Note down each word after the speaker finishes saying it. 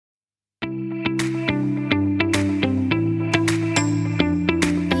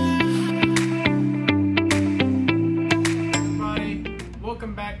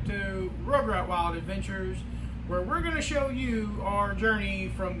Adventures, where we're going to show you our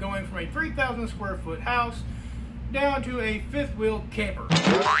journey from going from a 3,000 square foot house down to a fifth wheel camper.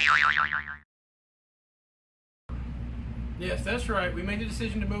 Yes, that's right. We made the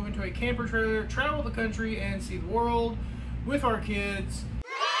decision to move into a camper trailer, travel the country, and see the world with our kids.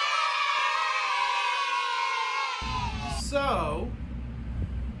 So,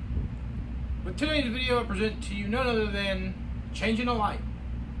 with today's video, I present to you none other than changing a light.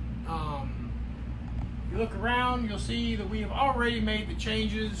 You look around, you'll see that we have already made the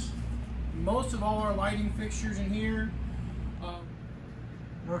changes. Most of all our lighting fixtures in here.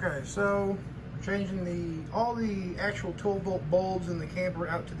 Okay, so changing all the actual 12 volt bulbs in the camper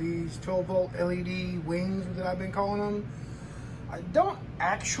out to these 12 volt LED wings that I've been calling them. I don't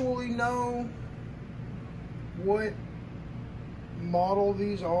actually know what model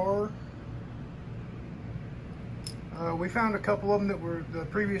these are. We found a couple of them that were the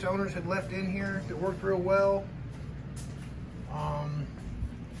previous owners had left in here that worked real well.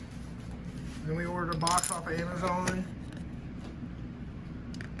 Then we ordered a box off of Amazon.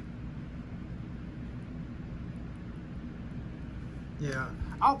 Yeah,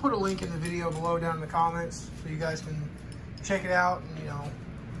 I'll put a link in the video below down in the comments so you guys can check it out. And, you know,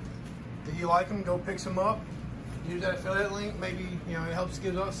 if you like them, go pick some up. Use that affiliate link. Maybe, you know, it helps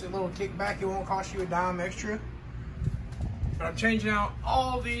give us a little kickback. It won't cost you a dime extra. But I'm changing out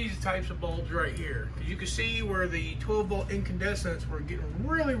all these types of bulbs right here. Because you can see where the 12 volt incandescents were getting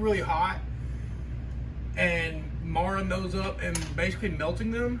really, really hot. And marring those up and basically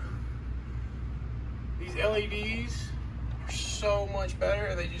melting them. These LEDs are so much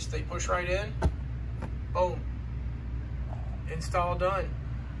better. They push right in. Boom. Install done.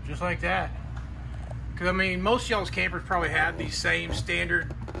 Just like that. Because I mean, most of y'all's campers probably have these same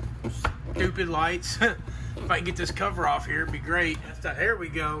standard stupid lights. If I can get this cover off here, it'd be great. There we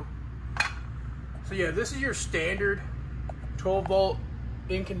go. So yeah, this is your standard 12 volt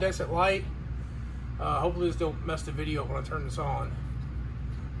incandescent light. Hopefully this don't mess the video up when I turn this on.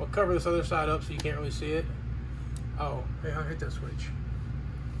 We'll cover this other side up so you can't really see it. Oh, hey, I'll hit that switch.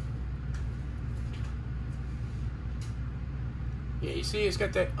 Yeah, you see it's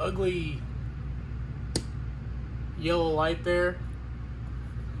got that ugly yellow light there.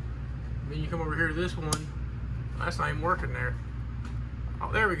 Then you come over here to this one. That's not even working there.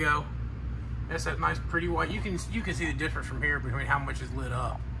 Oh, there we go. That's that nice pretty white. You can see the difference from here between how much is lit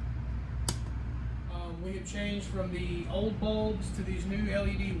up. We have changed from the old bulbs to these new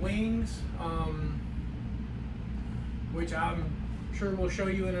LED wings, which I'm sure we'll show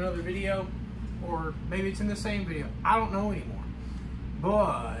you in another video, or maybe it's in the same video. I don't know anymore.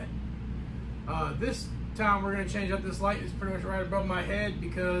 But this time we're going to change up this light. It's pretty much right above my head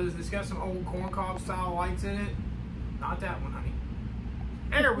because it's got some old corncob style lights in it. Not that one, honey.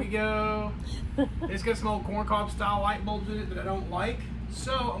 There we go. It's got some old corncob style light bulbs in it that I don't like.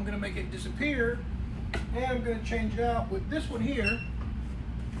 So I'm going to make it disappear. And I'm going to change it out with this one here.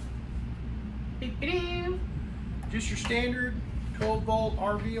 Just your standard 12 volt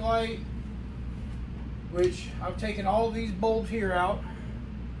RV light. Which I've taken all of these bulbs here out.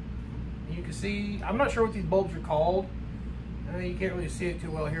 You can see, I'm not sure what these bulbs are called. You can't really see it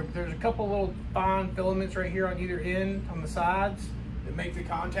too well here, but there's a couple little fine filaments right here on either end, on the sides, that make the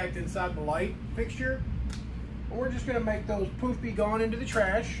contact inside the light fixture. And we're just going to make those poof be gone into the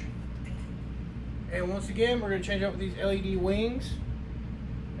trash. And once again, we're going to change out with these LED wings.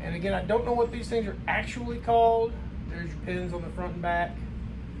 And again, I don't know what these things are actually called. There's your pins on the front and back.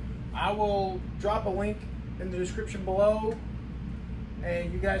 I will drop a link in the description below,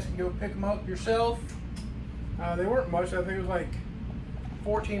 and you guys can go pick them up yourself. They weren't much. I think it was like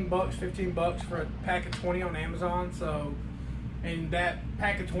 14 bucks, 15 bucks for a pack of 20 on Amazon. So, and that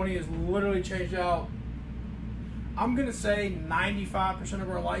pack of 20 is literally changed out, I'm going to say 95% of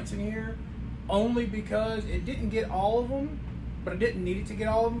our lights in here, only because it didn't get all of them, but it didn't need it to get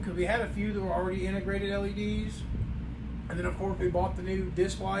all of them because we had a few that were already integrated LEDs. And then of course we bought the new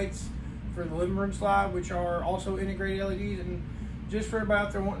disc lights for the living room slide, which are also integrated LEDs. And just for everybody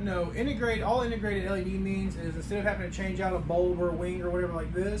out there wanting to know, all integrated LED means is instead of having to change out a bulb or a wing or whatever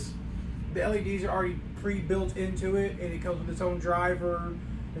like this, the LEDs are already pre-built into it, and it comes with its own driver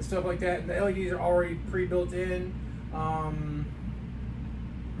and stuff like that. And the LEDs are already pre-built in.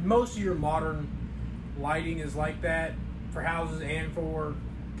 Most of your modern lighting is like that for houses and for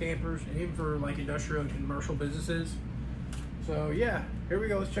campers, and even for like industrial and commercial businesses. So yeah, here we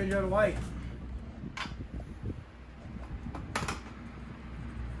go. Let's change out a light.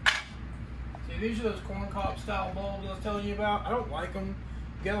 See, these are those corncob style bulbs I was telling you about. I don't like them.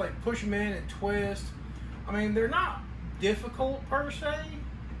 You gotta like push them in and twist. I mean, they're not difficult per se.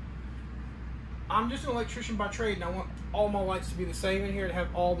 I'm just an electrician by trade, and I want all my lights to be the same in here, to have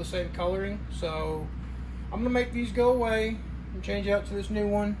all the same coloring. So I'm gonna make these go away and change out to this new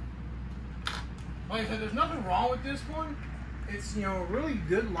one. Like I said, there's nothing wrong with this one. It's, you know, a really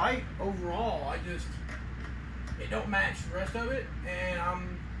good light overall. It don't match the rest of it, and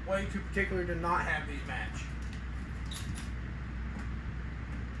I'm way too particular to not have these match.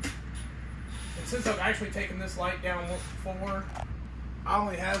 And since I've actually taken this light down once before, I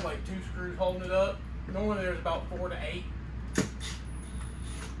only have like 2 screws holding it up. Normally there's about 4 to 8.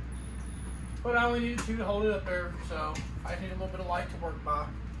 But I only needed 2 to hold it up there, so I need a little bit of light to work by.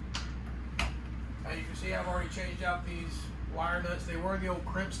 As you can see, I've already changed out these wire nuts. They were the old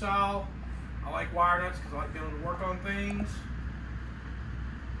crimp style. I like wire nuts because I like being able to work on things.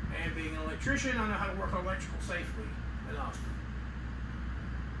 And being an electrician, I know how to work on electrical safely enough.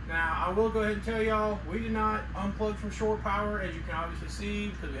 Now, I will go ahead and tell y'all, we did not unplug from shore power, as you can obviously see,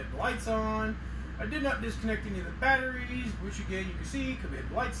 because we had the lights on. I did not disconnect any of the batteries, which again you can see because we had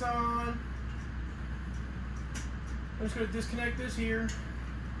the lights on. I'm just going to disconnect this here.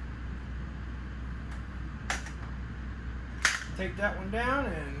 Take that one down,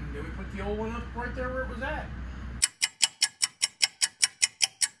 and then we put the old one up right there where it was at.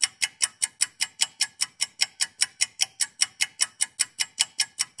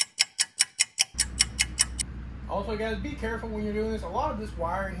 Also, guys, be careful when you're doing this. A lot of this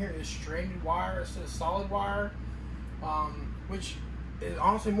wire in here is stranded wire instead of solid wire, which is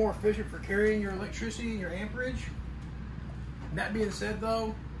honestly more efficient for carrying your electricity and your amperage. That being said,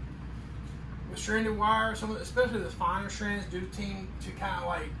 though, with stranded wire, especially the finer strands, do tend to kind of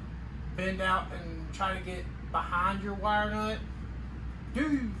like bend out and try to get behind your wire nut.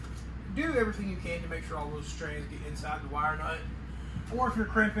 Do everything you can to make sure all those strands get inside the wire nut. Or if you're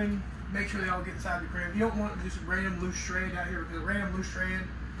crimping, make sure they all get inside the crimp. You don't want just a random loose strand out here, because a random loose strand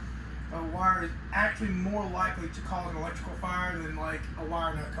of wire is actually more likely to cause an electrical fire than like a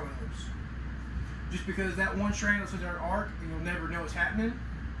wire nut coming loose. Just because that one strand will sit there and arc, and you'll never know what's happening.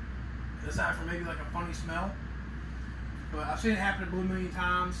 Aside from maybe like a funny smell. But I've seen it happen a blue million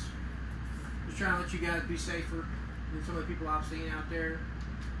times. Just trying to let you guys be safer than some of the people I've seen out there.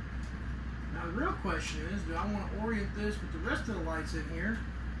 Now the real question is, do I want to orient this with the rest of the lights in here?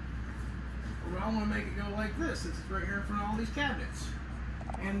 Or do I want to make it go like this, since it's right here in front of all these cabinets?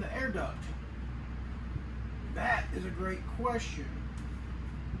 And the air duct. That is a great question.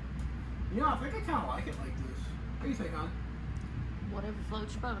 You know, I think I kind of like it like this. What do you think, hon? Whatever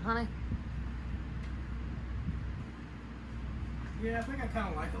floats your boat, honey. Yeah, I think I kind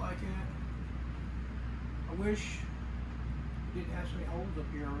of like it like that. I wish it didn't have so many holes up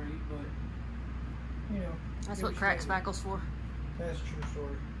here already, but, you know. That's what crack spackle's for. That's a true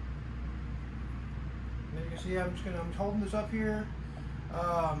story. And then you can see I'm holding this up here.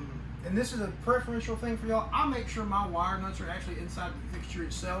 And this is a preferential thing for y'all. I make sure my wire nuts are actually inside the fixture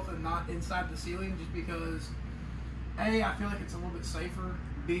itself and not inside the ceiling, just because A, I feel like it's a little bit safer.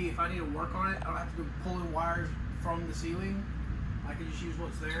 B, if I need to work on it, I don't have to go pulling wires from the ceiling. I can just use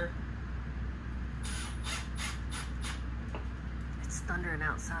what's there. It's thundering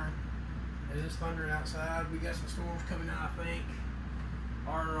outside. It is thundering outside. We got some storms coming out, I think.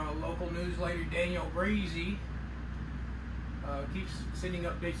 Our local news lady, Danielle Breezy, keeps sending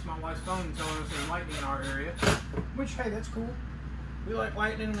updates to my wife's phone and telling us there's lightning in our area. Which, hey, that's cool. We like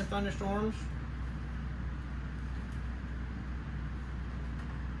lightning and thunderstorms.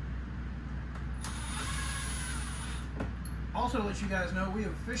 Also, to let you guys know, we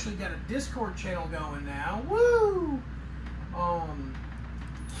have officially got a Discord channel going now. Woo! And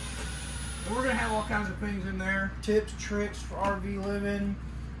we're going to have all kinds of things in there. Tips, tricks for RV living.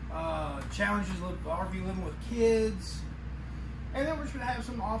 Challenges of RV living with kids. And then we're just going to have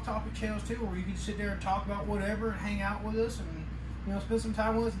some off-topic channels too, where you can sit there and talk about whatever and hang out with us and, you know, spend some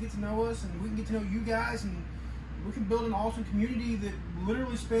time with us and get to know us, and we can get to know you guys, and we can build an awesome community that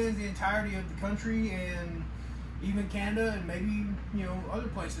literally spans the entirety of the country and even Canada and maybe, you know, other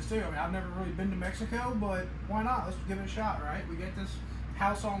places too. I mean, I've never really been to Mexico, but why not? Let's give it a shot, right? We got this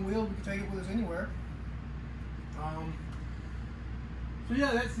house on wheels. We can take it with us anywhere. So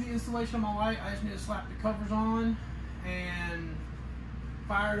yeah, that's the installation of my light. I just need to slap the covers on and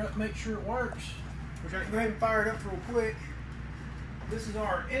fire it up, make sure it works. Which I can go ahead and fire it up real quick. This is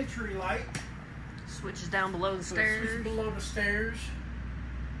our entry light. Switches down below the stairs. Switches below the stairs.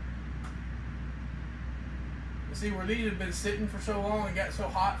 You see where these have been sitting for so long and got so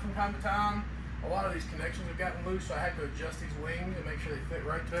hot from time to time, a lot of these connections have gotten loose, so I had to adjust these wings and make sure they fit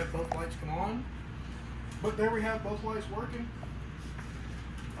right to have both lights come on. But there we have both lights working.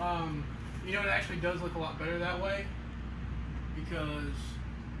 You know, it actually does look a lot better that way, because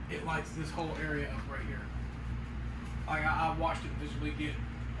it lights this whole area up right here. Like I watched it visibly get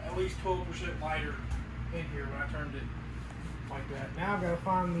at least 12% lighter in here when I turned it like that. Now I've got to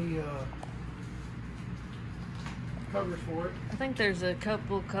find the covers for it. I think there's a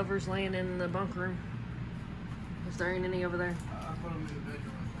couple covers laying in the bunk room. Is there ain't any over there? I put them in the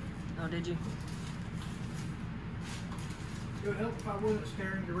bedroom, I think. Oh, did you? It would help if I wasn't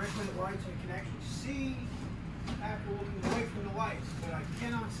staring directly at lights and could actually see after looking away from the lights, but I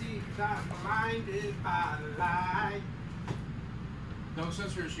cannot see because I'm blinded by light. Don't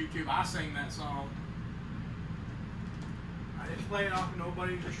censor us, YouTube. I sing that song. I just play it off of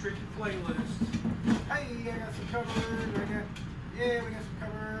nobody's restricted playlist. Hey, I got some covers. Yeah, we got some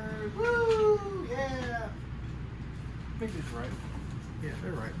covers. Woo! Yeah. I think it's right. Yeah,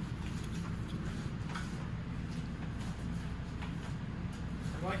 they're right.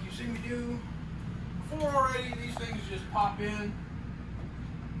 And like you see me do before already, these things just pop in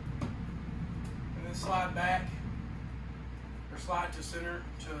and then slide back or slide to center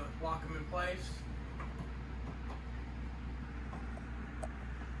to lock them in place.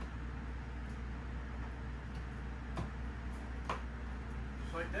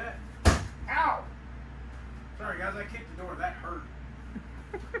 Just like that. Ow! Sorry guys, I kicked the door. That hurt.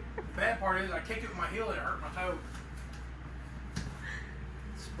 The bad part is I kicked it with my heel and it hurt my toe.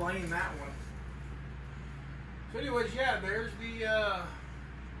 Explain that one. So anyways, yeah, there's the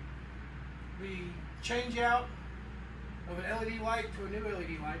change out of an LED light to a new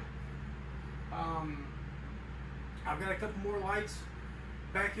LED light. I've got a couple more lights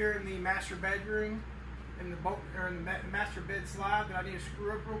back here in the master bedroom, in the master bed slide that I need to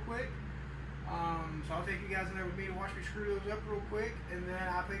screw up real quick. So I'll take you guys in there with me to watch me screw those up real quick, and then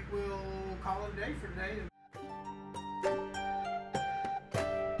I think we'll call it a day for today.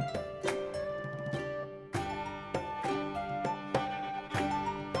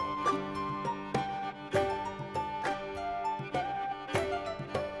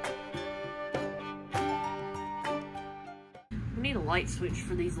 We need a light switch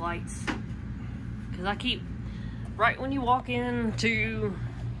for these lights, because I keep, right when you walk into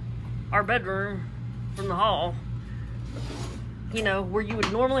our bedroom from the hall, you know, where you would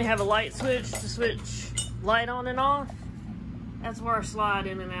normally have a light switch to switch light on and off, that's where our slide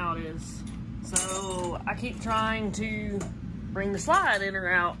in and out is. So I keep trying to bring the slide in or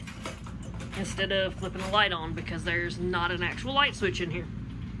out instead of flipping the light on, because there's not an actual light switch in here.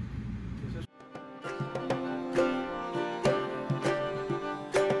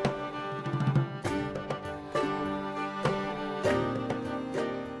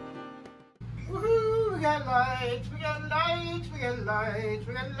 We got lights, we got lights, we got lights,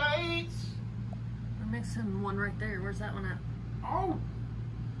 we got lights. We're missing one right there. Where's that one at? Oh!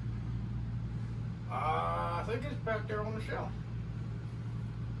 I think it's back there on the shelf.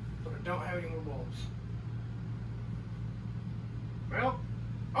 But I don't have any more bulbs. Well,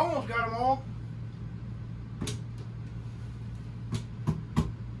 almost got them all.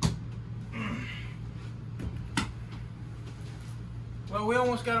 Well, we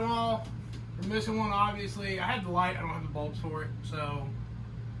almost got them all. We're missing one, obviously. I had the light, I don't have the bulbs for it, so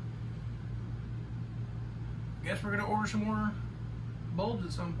I guess we're gonna order some more bulbs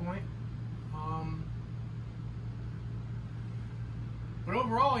at some point. But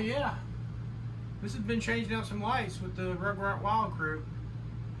overall, yeah, this has been changing out some lights with the Rugrat Wild crew.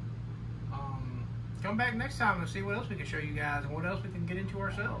 Come back next time and see what else we can show you guys and what else we can get into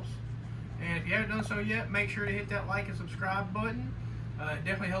ourselves. And if you haven't done so yet, make sure to hit that like and subscribe button. It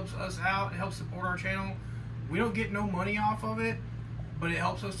definitely helps us out. It helps support our channel. We don't get no money off of it, but it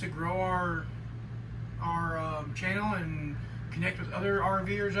helps us to grow our channel and connect with other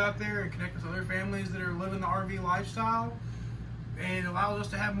RVers out there and connect with other families that are living the RV lifestyle, and allows us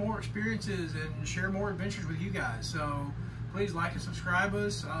to have more experiences and share more adventures with you guys. So please like and subscribe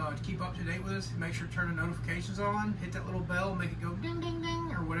us to keep up to date with us. Make sure to turn the notifications on, hit that little bell, make it go ding ding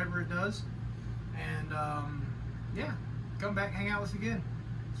ding or whatever it does. And yeah, come back, hang out with us again.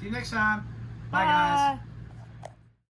 See you next time. Bye guys.